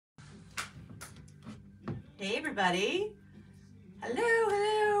Hey everybody.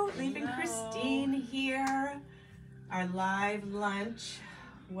 Hello. Leaving Christine here. Our live lunch.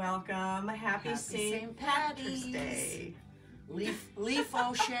 Welcome. Happy St. Patrick's Day. Leaf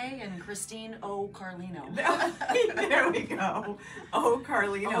O'Shea and Christine O. Carlino. There we go. Oh,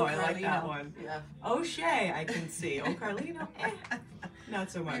 Carlino. I like that one. Yeah. O'Shea, I can see. Oh, Carlino. Not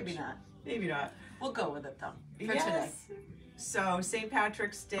so much. Maybe not. We'll go with it though. For today. So St.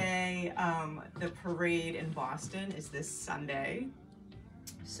 Patrick's Day, the parade in Boston is this Sunday.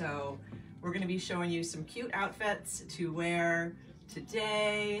 So we're going to be showing you some cute outfits to wear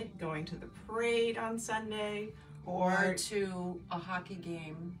today, going to the parade on Sunday, or to a hockey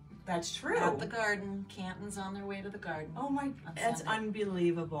game. That's true. At the Garden. Canton's on their way to the Garden. Oh my, that's Sunday.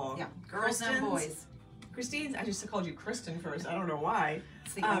 Unbelievable. Yeah, girls and boys. Christine's, I just called you Kristen first. I don't know why.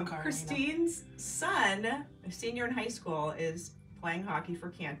 It's the Christine's son, a senior in high school, is playing hockey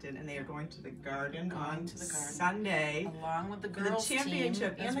for Canton, and they are going to the Garden on Sunday. Along with the girls' the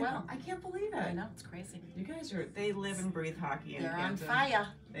championship team as well. I can't believe it. I know, it's crazy. You guys they live and breathe hockey in Canton. They're on fire.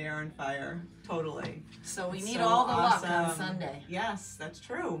 They are on fire, totally. So we need all the luck on Sunday. Yes, that's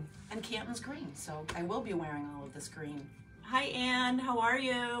true. And Canton's green, so I will be wearing all of this green. Hi, Anne. How are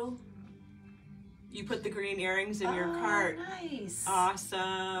you? You put the green earrings in your cart. Nice.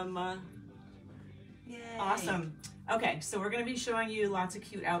 Awesome. Yay. Awesome. Okay, so we're going to be showing you lots of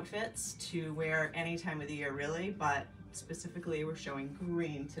cute outfits to wear any time of the year, really, but specifically we're showing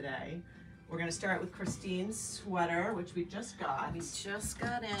green today. We're going to start with Christine's sweater, which we just got. We just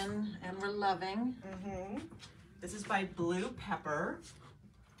got in, and we're loving. This is by Blue Pepper.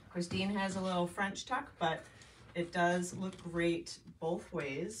 Christine has a little French tuck, but it does look great both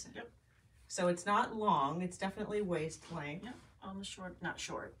ways. Yep. So it's not long, it's definitely waist length. Yep, on the short, not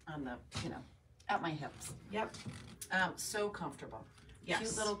short, on the, at my hips. Yep. So comfortable. Yes.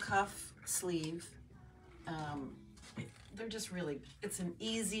 Cute little cuff sleeve. They're just really, it's an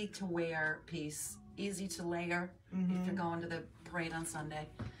easy to wear piece, easy to layer if you're going to the parade on Sunday,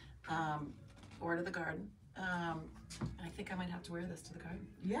 or to the Garden. I think I might have to wear this to the Garden.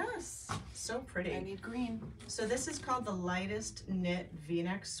 Yes, so pretty. I need green. So this is called the lightest knit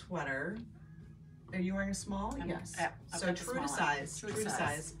V-neck sweater. Are you wearing a small? Yes. So true to size. True to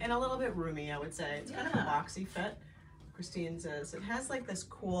size. And a little bit roomy, I would say. It's kind of a boxy fit. Christine says it has like this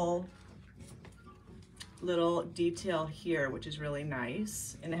cool little detail here, which is really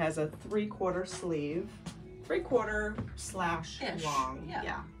nice. And it has a 3/4 sleeve. 3/4 / long.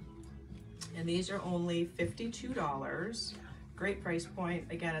 Yeah. And these are only $52. Great price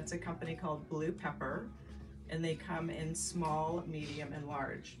point. Again, it's a company called Blue Pepper, and they come in small, medium, and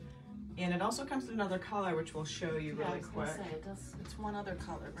large. And it also comes in another color, which we'll show you really quick. It's one other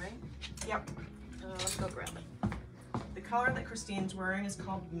color, right? Yep. Let's go grab it. The color that Christine's wearing is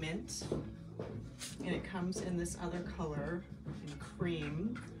called Mint, and it comes in this other color, in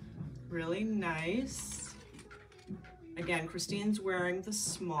cream. Really nice. Again, Christine's wearing the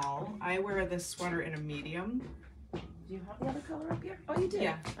small. I wear this sweater in a medium. Do you have the other color up here? Oh, you did?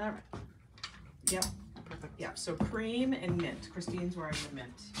 Yeah. All right. Yep. Perfect. Yep. So cream and mint. Christine's wearing the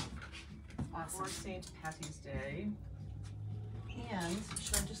mint. Awesome. For St. Patty's Day. And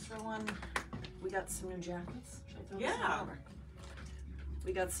should I just throw on? We got some new jackets. Should I throw this on over?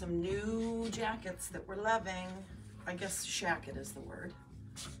 We got some new jackets that we're loving. I guess shacket is the word,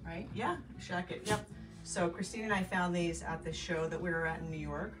 right? Yeah, shacket. Yep. So Christine and I found these at the show that we were at in New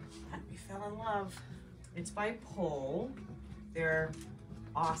York. And we fell in love. It's by Pole. They're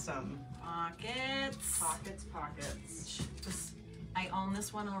awesome. Pockets. Pockets. I own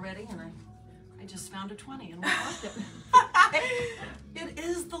this one already, and I just found a 20 and we loved it. It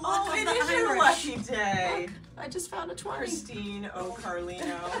is the luck of the Irish. It is your lucky day. Look, I just found a 20. Christine O.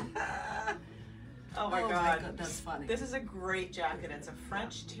 Carlino. Oh my God. That's funny. This is a great jacket. It's a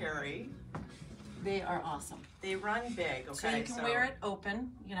French terry. They are awesome. They run big, okay? So you can wear it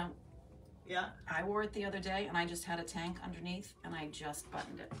open, Yeah. I wore it the other day, and I just had a tank underneath, and I just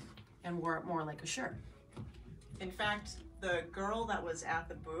buttoned it and wore it more like a shirt. In fact, the girl that was at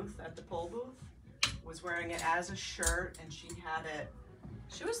the booth, at the pole booth, was wearing it as a shirt, and she had it,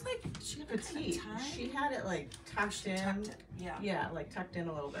 she was like petite. She had it like tucked in. Yeah, like tucked in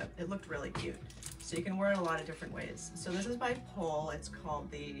a little bit. It looked really cute. So you can wear it a lot of different ways. So this is by Pole. It's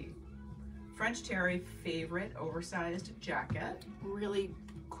called the French Terry Favorite Oversized Jacket. Really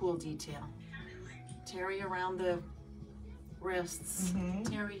cool detail. Terry around the wrists,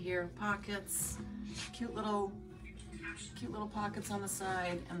 terry here, pockets, cute little pockets on the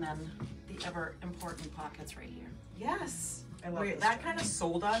side, and then the ever important pockets right here. Yes. I love this. That kind of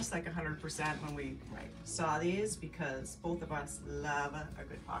sold us like 100% when we saw these, because both of us love a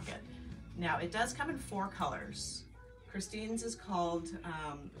good pocket. Now it does come in 4 colors. Christine's is called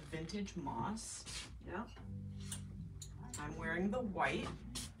Vintage Moss. Yeah. I'm wearing the white.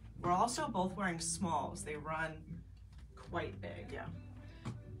 We're also both wearing smalls. They run quite big. Yeah.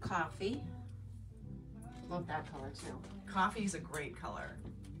 Coffee. Love that color too. Coffee's a great color.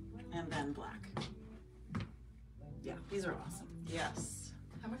 And then black. Yeah, these are awesome. Yes.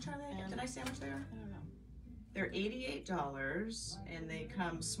 How much are they? Did I say how much they are? I don't know. They're $88 and they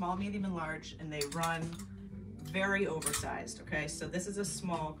come small, medium, and large, and they run very oversized, okay? So this is a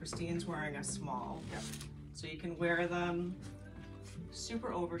small. Christine's wearing a small. Yep. So you can wear them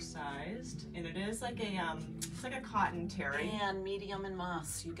super oversized, and it is like a it's like a cotton terry. And medium and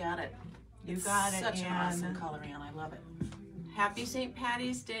moss, you got it. You got it. Such an awesome Ann. color, Ann. I love it. Happy St.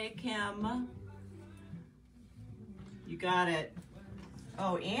 Patty's Day, Kim. You got it.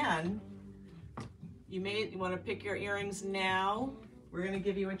 Oh, and you want to pick your earrings now. We're gonna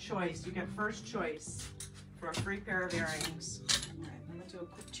give you a choice. You get first choice for a free pair of earrings. All right, I'm gonna do a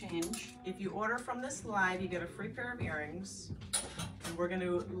quick change. If you order from this live, you get a free pair of earrings, and we're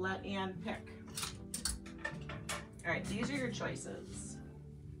gonna let Ann pick. All right, these are your choices.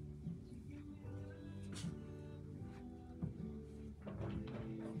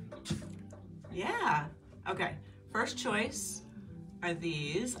 Yeah, okay. First choice are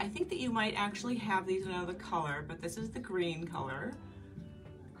these. I think that you might actually have these in another color, but this is the green color.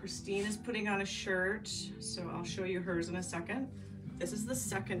 Christine is putting on a shirt, so I'll show you hers in a second. This is the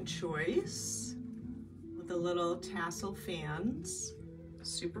second choice with the little tassel fans.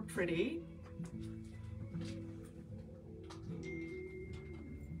 Super pretty.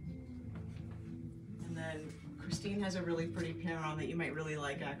 And then Christine has a really pretty pair on that you might really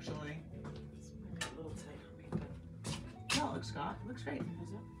like, actually. This might be a little tight for me, but No, it looks good. It looks great. is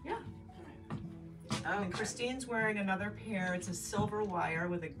it? Yeah. All right. And Christine's wearing another pair. It's a silver wire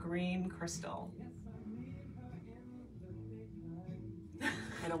with a green crystal.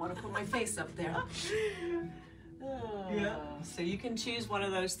 I don't want to put my face up there. Yeah. So you can choose one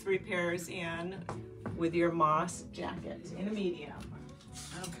of those 3 pairs, Ann, with your moss jacket in a medium.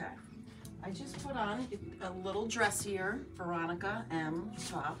 Okay. I just put on a little dressier Veronica M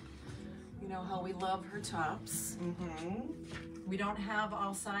top. You know how we love her tops. Mm-hmm. We don't have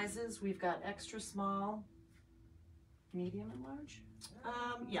all sizes. We've got extra small, medium, and large.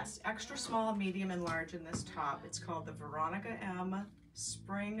 Yes, extra small, medium, and large in this top. It's called the Veronica M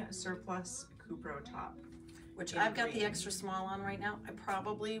Spring Surplus Cupro top. Which in I've got the green. extra small on right now. I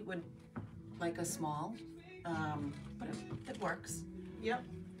probably would like a small, but it works. Yep,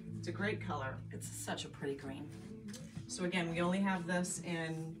 it's a great color. It's such a pretty green. So again, we only have this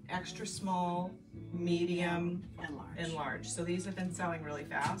in extra small, medium, And large. and large. So these have been selling really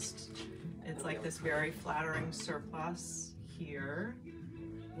fast. It's like this very flattering surplus here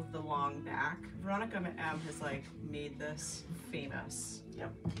with the long back. Veronica M has like made this famous.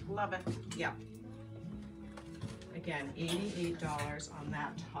 Yep, love it. Yep. Again, $88 on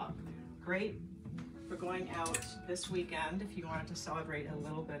that top. Great for going out this weekend if you wanted to celebrate a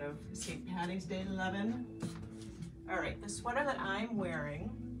little bit of St. Patty's Day 11. All right, the sweater that I'm wearing,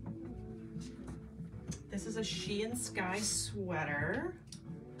 this is a Shein Sky sweater.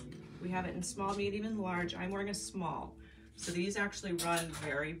 We have it in small, medium, and large. I'm wearing a small. So these actually run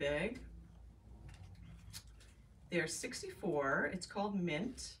very big. They're 64. It's called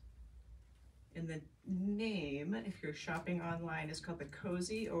Mint. And the name, if you're shopping online, is called the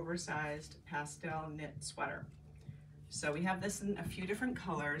Cozy Oversized Pastel Knit Sweater. So we have this in a few different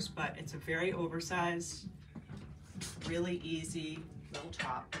colors, but it's a very oversized, really easy little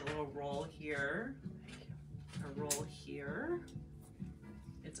top. A little roll here, a roll here.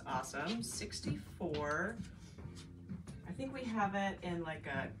 It's awesome. 64. I think we have it in like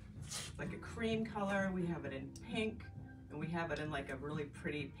a cream color. We have it in pink, and we have it in like a really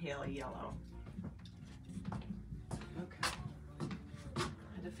pretty pale yellow. Okay.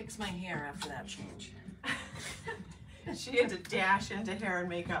 I had to fix my hair after that change. She had to dash into hair and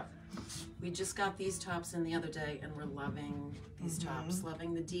makeup. We just got these tops in the other day and we're loving these tops,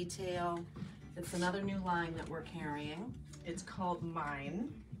 loving the detail. It's another new line that we're carrying. It's called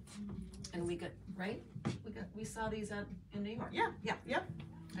Mine. And we got, right? We saw these in New York. Yeah, yep.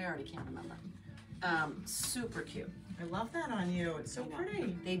 I already can't remember. Super cute. I love that on you. It's so I know.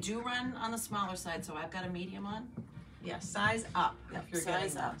 pretty. They do run on the smaller side, so I've got a medium on. Yeah, size up Yep, if you're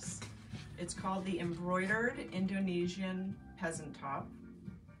size getting up. this. It's called the Embroidered Indonesian Peasant Top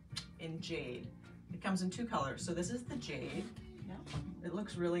in Jade. It comes in 2 colors. So this is the Jade. Yeah. It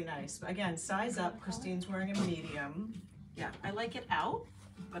looks really nice. But again, size up. Christine's wearing a medium. Yeah, I like it out,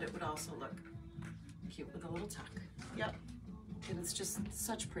 but it would also look cute with a little tuck. Yep. And it's just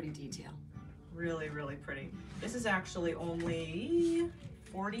such pretty detail. Really, really pretty. This is actually only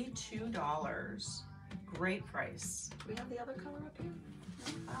 $42. Great price. Do we have the other color up here?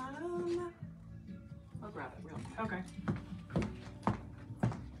 I'll grab it real quick. Okay.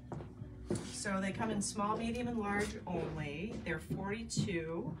 So they come in small, medium, and large only. They're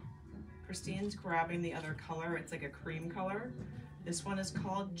 42. Christine's grabbing the other color. It's like a cream color. This one is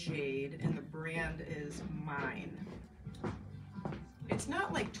called Jade, and the brand is Mine. It's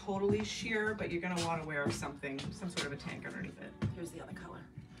not like totally sheer, but you're gonna want to wear something, some sort of a tank underneath it. Here's the other color.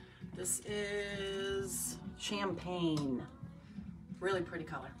 This is Champagne. Really pretty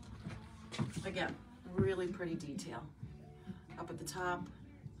color. Again, really pretty detail. Up at the top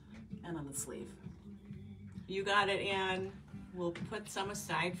and on the sleeve. You got it, Anne. We'll put some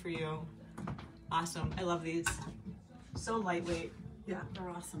aside for you. Awesome. I love these. So lightweight. Yeah, they're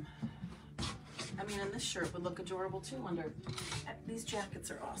awesome. I mean, and this shirt would look adorable too under. These jackets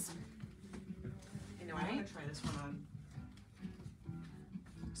are awesome. You know, I want to try this one on.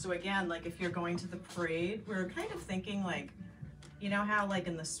 So again, like if you're going to the parade, we're kind of thinking like, you know how like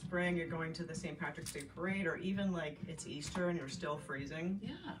in the spring you're going to the St. Patrick's Day parade, or even like it's Easter and you're still freezing.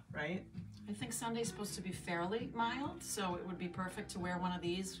 Yeah. Right? I think Sunday's supposed to be fairly mild, so it would be perfect to wear one of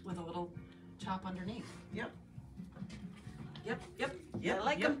these with a little top underneath. Yep. Yep. I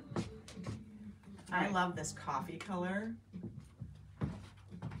like them. I love this coffee color.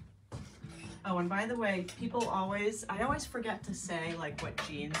 Oh, and by the way, I always forget to say like what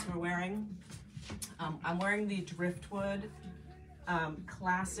jeans we're wearing. I'm wearing the Driftwood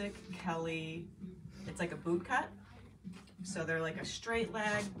Classic Kelly. It's like a boot cut. So they're like a straight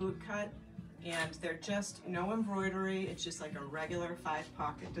leg boot cut, and they're just no embroidery. It's just like a regular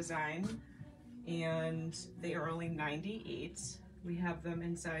 5-pocket design, and they are only 98. We have them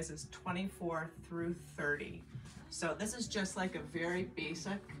in sizes 24 through 30. So this is just like a very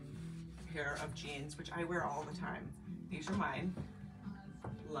basic pair of jeans, which I wear all the time. These are mine.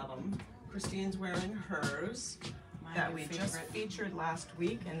 Love them. Christine's wearing hers that we just featured last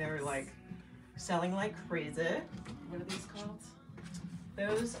week, and they're like selling like crazy. What are these called?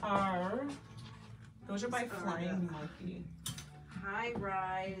 Those are by Flying Monkey. High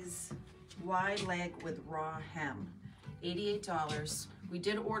rise, wide leg with raw hem. $88. We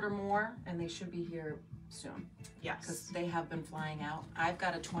did order more, and they should be here soon. Yes. Because they have been flying out. I've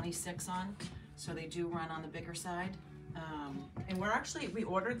got a 26 on, so they do run on the bigger side. And we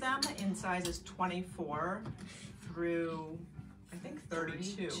ordered them in sizes 24 through, I think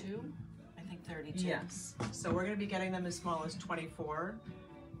 32. I think 32. Yes. So we're gonna be getting them as small as 24,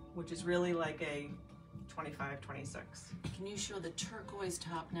 which is really like a 25, 26. Can you show the turquoise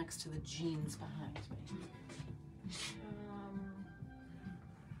top next to the jeans behind me?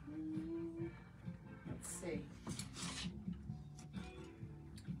 Let's see.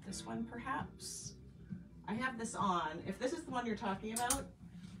 This one perhaps. I have this on. If this is the one you're talking about,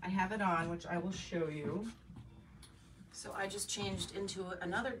 I have it on, which I will show you. So I just changed into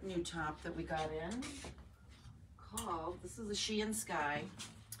another new top that we got in called, this is a Shein Sky.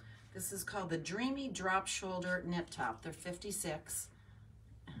 This is called the Dreamy Drop Shoulder Knit Top. They're 56.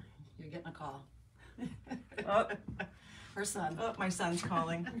 You're getting a call. Oh, Her son. oh, my son's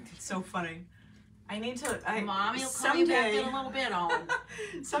calling. It's so funny. I need to. Mommy will call you back in a little bit on.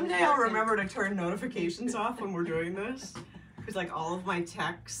 Someday I'll remember to turn notifications off when we're doing this. Because like all of my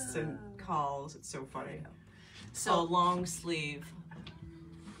texts and calls, it's so funny. So long sleeve.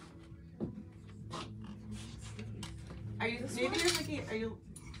 Are you? Maybe you're thinking. Are you?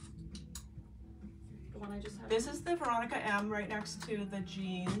 The one I just had. This is the Veronica M right next to the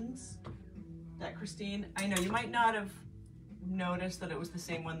jeans that Christine. I know you might not have noticed that it was the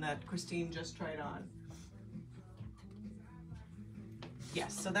same one that Christine just tried on.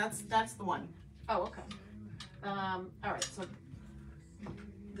 Yes, so that's the one. Oh, okay. All right, so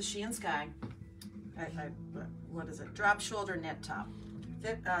the Shein Sky. What is it? Drop shoulder knit top.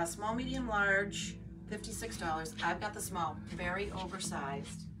 Small, medium, large, $56. I've got the small, very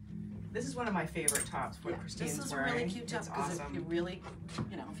oversized. This is one of my favorite tops. What Christine's this is wearing. a really cute top because awesome. it really,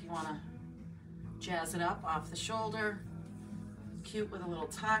 you know, if you want to jazz it up off the shoulder, cute with a little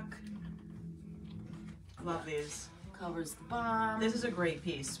tuck. Love these. Covers the bum. This is a great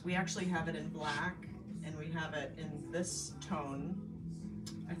piece. We actually have it in black, and we have it in this tone.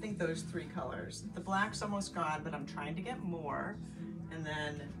 I think those 3 colors. The black's almost gone, but I'm trying to get more. And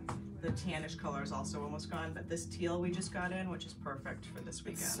then the tannish color is also almost gone, but this teal we just got in, which is perfect for this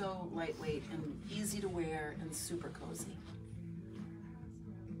weekend. It's so lightweight and easy to wear and super cozy.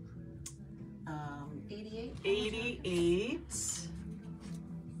 88? 88.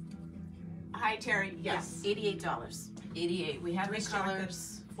 Hi, Terry. Yes. $88. 88. We have Three the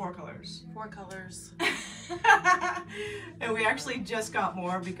colors. 4 colors. 4 colors. And we actually just got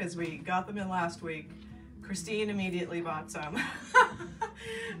more because we got them in last week. Christine immediately bought some.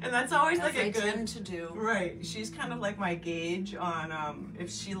 And that's always As like a good tend to do. Right. She's kind of like my gauge on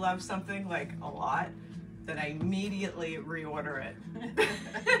if she loves something like a lot, then I immediately reorder it.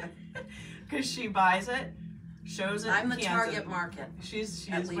 Because she buys it, shows it. I'm the cans target it. market. She is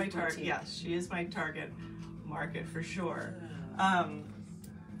at my Leaf target. Boutique. Yes, she is my target market for sure.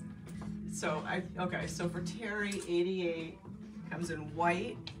 So for Terry, 88 comes in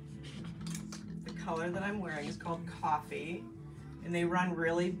white. The color that I'm wearing is called coffee, and they run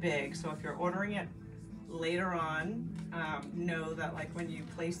really big. So if you're ordering it later on, know that like when you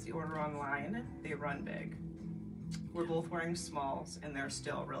place the order online, they run big. We're both wearing smalls, and they're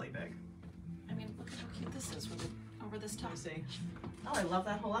still really big. I mean, look at how cute this is with it over this top. Let me see. Oh, I love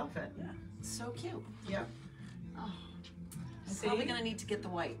that whole outfit. Yeah, so cute. Yep. Oh, I'm See? probably gonna need to get the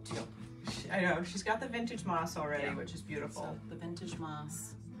white too. I know, she's got the vintage moss already, Yeah. which is beautiful. So the vintage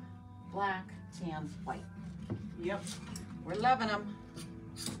moss, black, tan, white. Yep. We're loving them.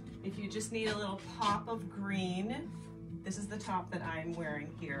 If you just need a little pop of green, this is the top that I'm wearing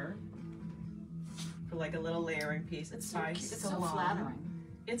here. For like a little layering piece. It's by It's so Salam. flattering.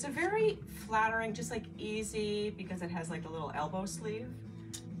 It's a very flattering, just like easy, because it has like a little elbow sleeve.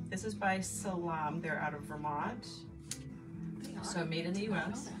 This is by Salam. They're out of Vermont. They are. So made in the I did not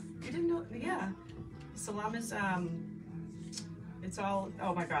US. know You didn't know? Yeah. Salam is, it's all,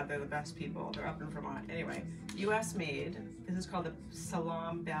 oh my God, they're the best people. They're up in Vermont. Anyway, US made. This is called the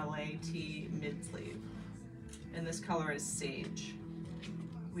Salam Ballet Tee Mid Sleeve. And this color is sage.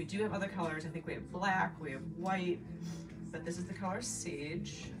 We do have other colors. I think we have black, we have white, but this is the color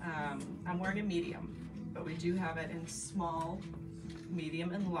sage. I'm wearing a medium, but we do have it in small,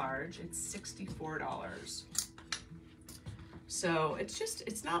 medium, and large. It's $64. So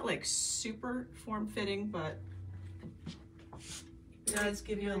it's not like super form-fitting, but it does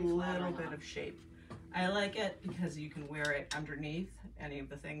give you a little bit of shape. I like it because you can wear it underneath any of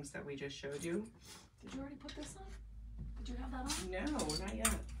the things that we just showed you. Did you already put this on? Did you have that on? No, not yet.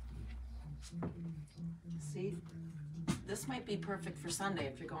 See, this might be perfect for Sunday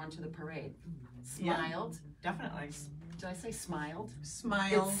if you're going to the parade. Yeah. Smiled. Definitely. Did I say smiled?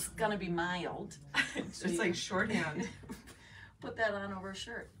 Smile. It's gonna be mild. It's just like shorthand. Put that on over a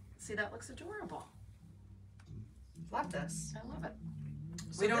shirt. See, that looks adorable. Love this. I love it.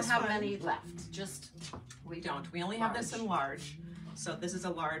 So We don't this have one- many left. Just We don't. We only have this in large. So this is a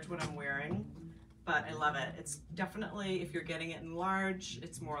large what I'm wearing, but I love it. It's definitely, if you're getting it in large,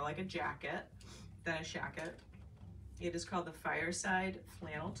 it's more like a jacket than a shacket. It is called the Fireside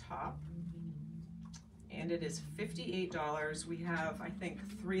Flannel Top, and it is $58. We have, I think,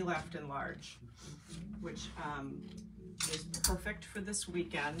 3 left in large, which is perfect for this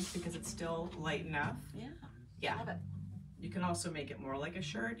weekend because it's still light enough. yeah. Yeah. Love it. You can also make it more like a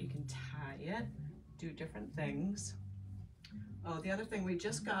shirt. You can tie it, do different things. Oh, the other thing we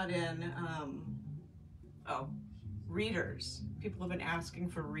just got in, readers. People have been asking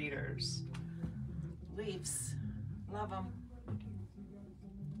for readers. Leaves. Love them.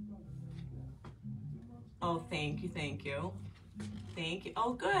 Oh, thank you, thank you. Thank you.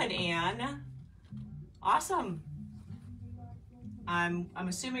 Oh, good, Anne. Awesome. I'm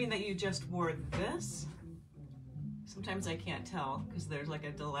assuming that you just wore this. Sometimes I can't tell because there's like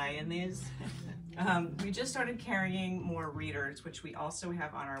a delay in these. We just started carrying more readers, which we also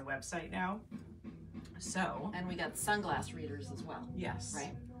have on our website now. So, And we got sunglass readers as well. yes.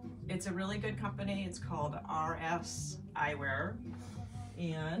 Right? It's a really good company. It's called RS Eyewear.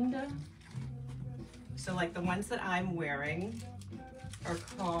 And so like the ones that I'm wearing are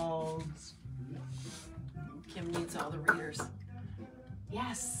called, Kim needs all the readers.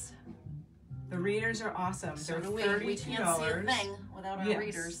 yes, the readers are awesome. So They're do we. $32. We can't see a thing without our Yes,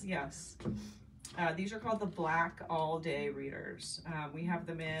 readers. yes. These are called the Black All Day Readers. We have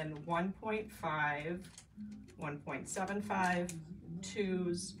them in 1.5, 1.75,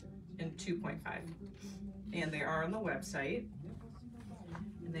 2s, and 2.5. And they are on the website.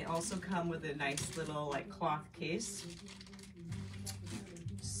 And they also come with a nice little like cloth case.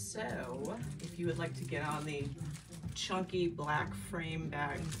 So if you would like to get on the chunky black frame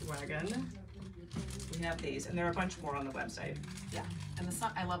bag wagon, we have these, and there are a bunch more on the website. Yeah. And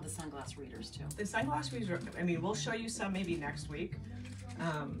I love the sunglass readers too. The sunglass readers are, I mean, we'll show you some maybe next week,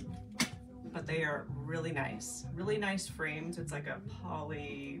 but they are really nice frames. It's like a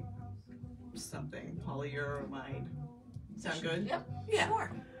polyuramide. Sound good? Yep. Yeah.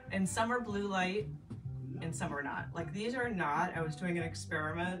 Sure. And some are blue light and some are not. Like these are not. I was doing an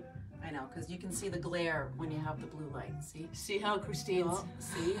experiment I know, because you can see the glare when you have the blue light. See? See how Christine's... Oh,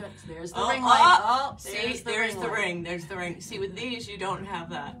 see? There's the Oh, ring light. oh, There's there's the the ring ring. There's the ring. See, with these, you don't have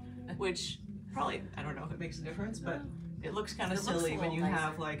that, which probably, I don't know if it makes a difference, but it looks kind of It looks silly a when you little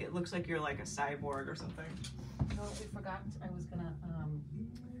have, nicer. like, it looks like you're like a cyborg or something. Oh, we forgot. I was gonna,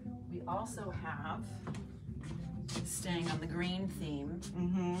 we also have, staying on the green theme,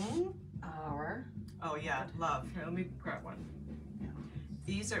 Mm-hmm. our, Oh, yeah, love. Here, let me grab one.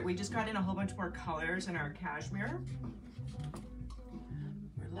 These are, we just got in a whole bunch more colors in our cashmere.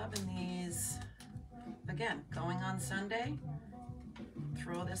 we're loving these. Again, going on Sunday,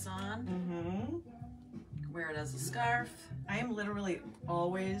 throw this on, Mm-hmm. wear it as a scarf. I am literally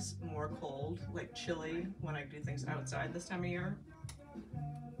always more cold, like chilly, when I do things outside this time of year.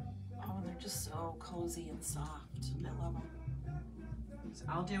 Oh, and they're just so cozy and soft. I love them. So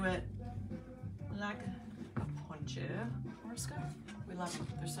I'll do it like a poncho. Or a scarf. We love them.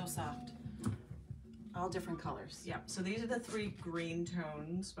 They're so soft. All different colors. Yeah, so these are the 3 green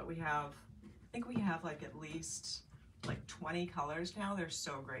tones, but we have, I think we have like at least like 20 colors now. They're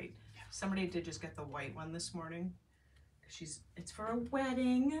so great. Somebody did just get the white one this morning. It's for a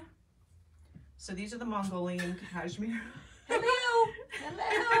wedding. So these are the Mongolian cashmere. Hello!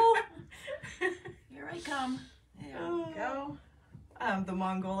 Hello! Here I come. There we go. The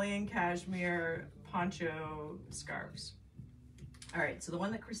Mongolian cashmere poncho scarves. All right, so the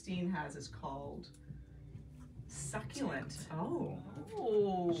one that Christine has is called Succulent. Oh,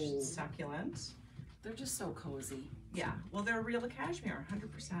 Succulent. they're just so cozy. Yeah, well, they're real cashmere,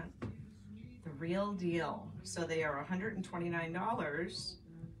 100%. The real deal. So they are $129.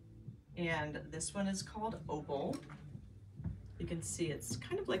 And this one is called Opal. You can see it's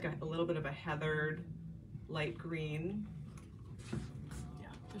kind of like a little bit of a heathered light green. Yeah,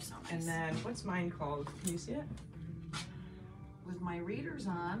 they're so nice. And then what's mine called? Can you see it? With my readers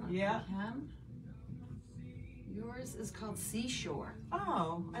on, Yeah. I can. Yours is called Seashore.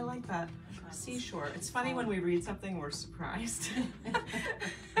 Oh, I like that. Seashore. It's funny when we read something, we're surprised.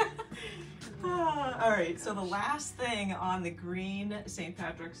 All right, so the last thing on the green St.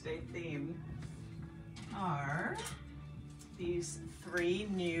 Patrick's Day theme are these 3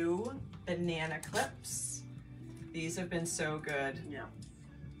 new banana clips. These have been so good. Yeah.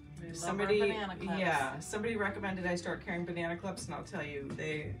 Somebody recommended I start carrying banana clips, and I'll tell you,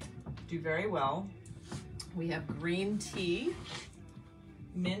 they do very well. We have green tea,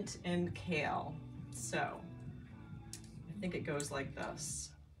 mint, and kale. So I think it goes like this.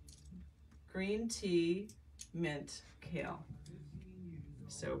 Green tea, mint, kale.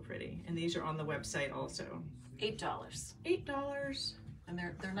 So pretty. And these are on the website also. $8. $8. And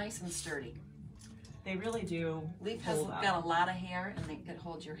they're nice and sturdy. They really do. Leaf has hold up. got a lot of hair, and it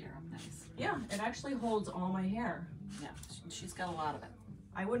holds your hair up nice. Yeah, it actually holds all my hair. Yeah, she's got a lot of it.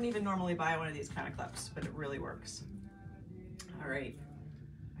 I wouldn't even normally buy one of these kind of clips, but it really works. All right.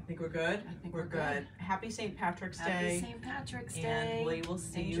 I think we're good. I think we're good. Happy St. Patrick's Day. Happy St. Patrick's Day. And we will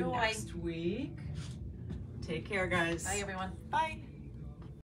see you Enjoy. next week. Take care, guys. Bye, everyone. Bye.